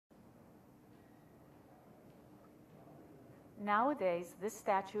Nowadays, this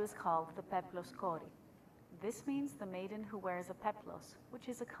statue is called the Peplos Kore. This means the maiden who wears a peplos, which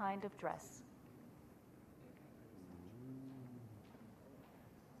is a kind of dress.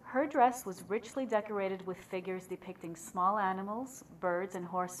 Her dress was richly decorated with figures depicting small animals, birds, and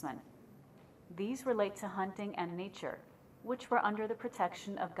horsemen. These relate to hunting and nature, which were under the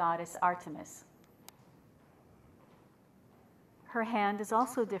protection of goddess Artemis. Her hand is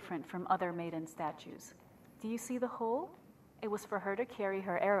also different from other maiden statues. Do you see the hole? It was for her to carry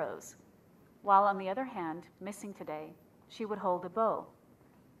her arrows, while on the other hand, missing today, she would hold a bow.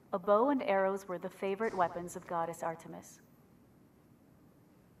 A bow and arrows were the favorite weapons of goddess Artemis.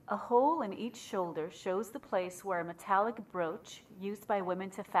 A hole in each shoulder shows the place where a metallic brooch, used by women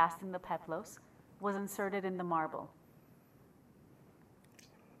to fasten the peplos, was inserted in the marble.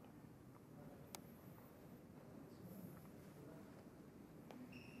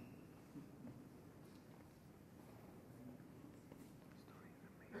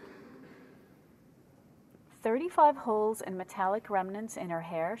 "35 holes and metallic remnants in her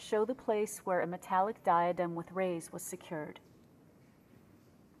hair show the place where a metallic diadem with rays was secured.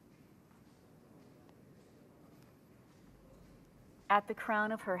 At the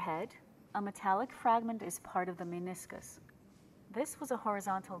crown of her head, a metallic fragment is part of the meniscus. This was a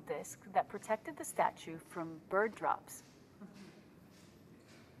horizontal disc that protected the statue from bird drops.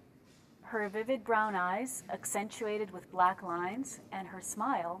 Her vivid brown eyes, accentuated with black lines, and her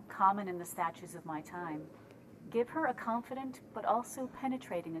smile, common in the statues of my time, give her a confident but also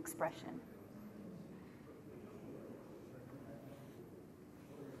penetrating expression.